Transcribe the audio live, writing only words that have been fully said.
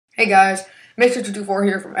Hey guys, Mr224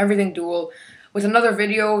 here from EverythingDual with another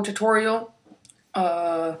video tutorial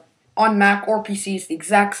on Mac or PC. It's the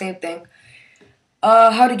exact same thing.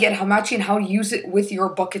 How to get Hamachi and how to use it with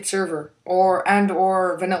your Bukkit server or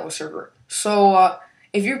vanilla server. So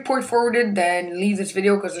if you're port forwarded, then leave this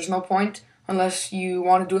video because there's no point unless you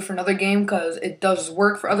want to do it for another game because it does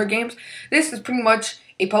work for other games. This is pretty much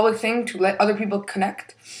a public thing to let other people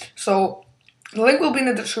connect. So the link will be in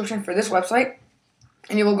the description for this website.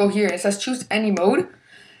 And you will go here. It says choose any mode.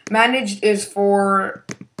 Managed is for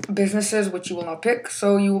businesses, which you will not pick.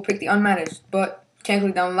 So you will pick the unmanaged, but can't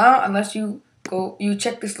click down now unless you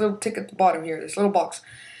check this little tick at the bottom here, this little box.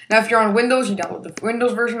 Now, if you're on Windows, you download the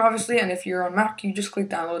Windows version, obviously, and if you're on Mac, you just click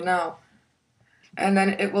download now, and then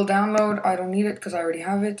it will download. I don't need it because I already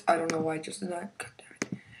have it. I don't know why I just did that. God damn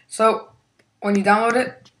it. So when you download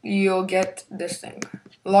it, you'll get this thing.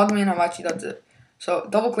 Log me in Hamachi. That's it. So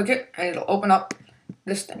double click it, and it'll open up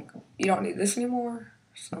this thing. You don't need this anymore.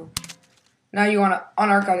 So now you want to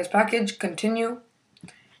unarchive this package, continue,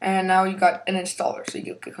 and now you got an installer. So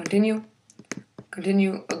you can continue,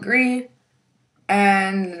 agree,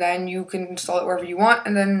 and then you can install it wherever you want,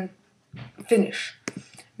 and then finish.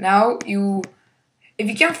 Now if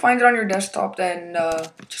you can't find it on your desktop, then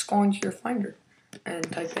just go into your Finder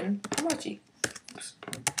and type in Hamachi. Oops.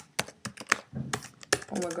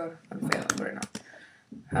 Oh my god, I'm failing right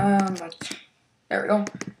now. Hamachi. There we go.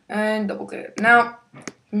 And double click it. Now, you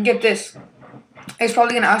can get this. It's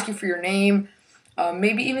probably going to ask you for your name.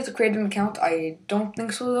 Maybe even to create an account. I don't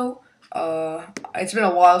think so, though. It's been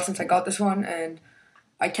a while since I got this one, and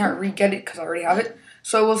I can't re-get it because I already have it.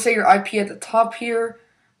 So we'll say your IP at the top here.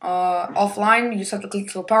 Offline, you just have to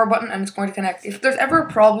click the power button, and it's going to connect. If there's ever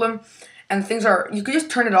a problem, and you can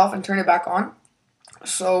just turn it off and turn it back on.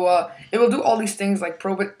 So it will do all these things like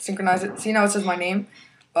probe it, synchronize it. See, now it says my name.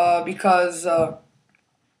 Because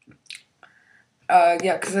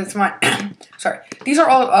it's mine. Sorry. These are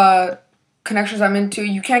all connections I'm into.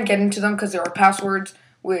 You can't get into them because there are passwords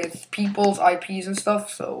with people's IPs and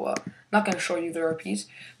stuff. So not going to show you their IPs.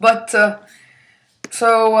 But now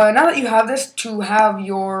that you have this, to have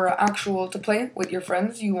your to play with your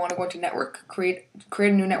friends, you want to go into network, create a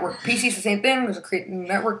new network. PC is the same thing. There's a create a new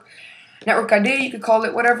network ID. You can call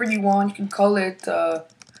it whatever you want. You can call it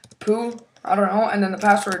poo. I don't know, and then the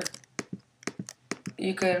password,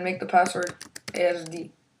 you can make the password ASD.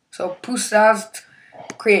 So pusast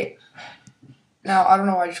create. Now I don't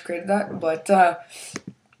know why I just created that, but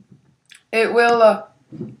it will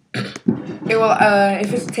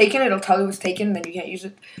if it's taken, it'll tell you it's taken, then you can't use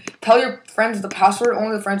it. Tell your friends the password,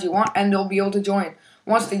 only the friends you want, and they'll be able to join.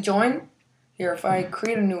 Once they join, here, if I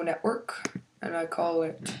create a new network and I call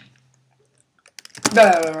it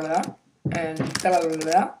blah blah blah, blah and blah blah blah,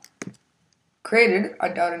 blah created. I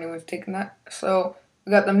doubt anyone's taken that. So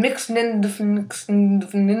we got the mixed in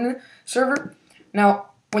server.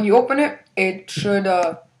 Now when you open it, it should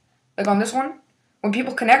like on this one, when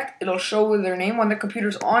people connect, it'll show their name. When the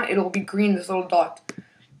computer's on, it'll be green, this little dot.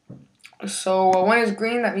 So when it's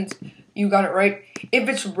green, that means you got it right. If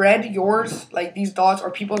it's red, yours, like these dots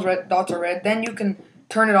or people's red dots are red, then you can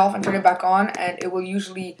turn it off and turn it back on, and it will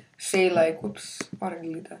usually say like, whoops, why did I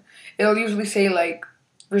delete that? It'll usually say like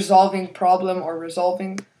resolving problem or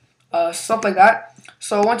resolving stuff like that.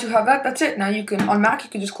 So once you have that, that's it. Now you can, on Mac, you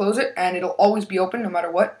can just close it and it'll always be open no matter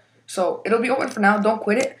what. So it'll be open for now. Don't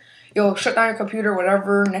quit it. You'll shut down your computer,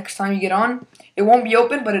 whatever, next time you get on. It won't be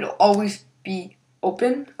open, but it'll always be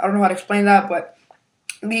open. I don't know how to explain that, but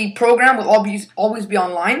the program will always be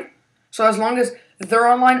online. So as long as they're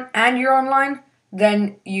online and you're online,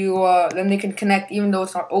 then then they can connect even though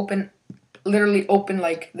it's not open, literally open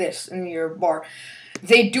like this in your bar.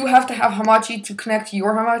 They do have to have Hamachi to connect to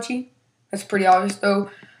your Hamachi. That's pretty obvious though.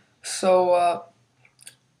 So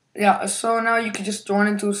yeah, so now you can just join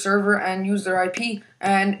into a server and use their IP,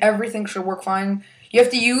 and everything should work fine. You have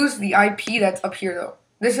to use the IP that's up here though.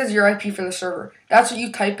 This is your IP for the server. That's what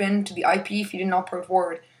you type into the IP if you did not port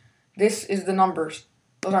forward. This is the numbers.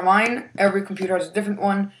 Those are mine. Every computer has a different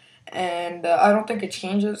one, and I don't think it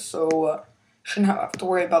changes, so shouldn't have to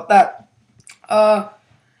worry about that.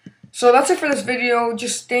 So that's it for this video.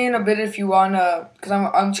 Just stay in a bit if you want, because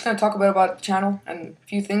I'm just going to talk about the channel and a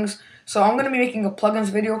few things. So I'm going to be making a plugins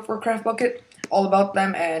video for CraftBukkit, all about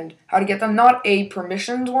them and how to get them. Not a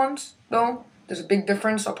permissions ones, though. There's a big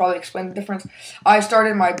difference. I'll probably explain the difference. I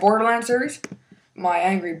started my Borderland series, my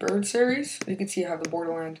Angry Bird series. You can see I have the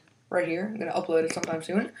Borderland right here. I'm going to upload it sometime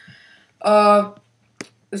soon.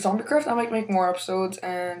 Zombiecraft, I might make more episodes,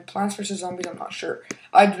 and Plants vs. Zombies, I'm not sure.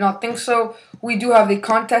 I do not think so. We do have the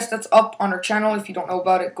contest that's up on our channel. If you don't know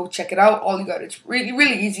about it, go check it out. All you got, it's really,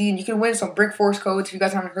 really easy, and you can win some Brick Force codes. If you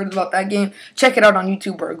guys haven't heard about that game, check it out on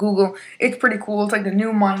YouTube or Google. It's pretty cool. It's like the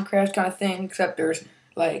new Minecraft kind of thing, except there's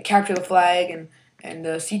like capture the flag and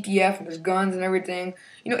CTF, and there's guns and everything.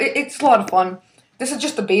 You know, it's a lot of fun. This is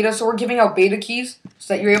just the beta, so we're giving out beta keys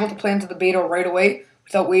so that you're able to play into the beta right away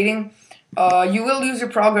without waiting. You will lose your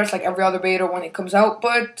progress like every other beta when it comes out,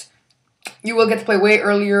 but you will get to play way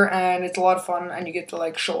earlier, and it's a lot of fun, and you get to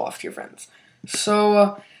like show off to your friends.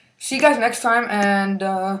 So, see you guys next time, and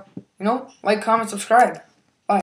like, comment, subscribe.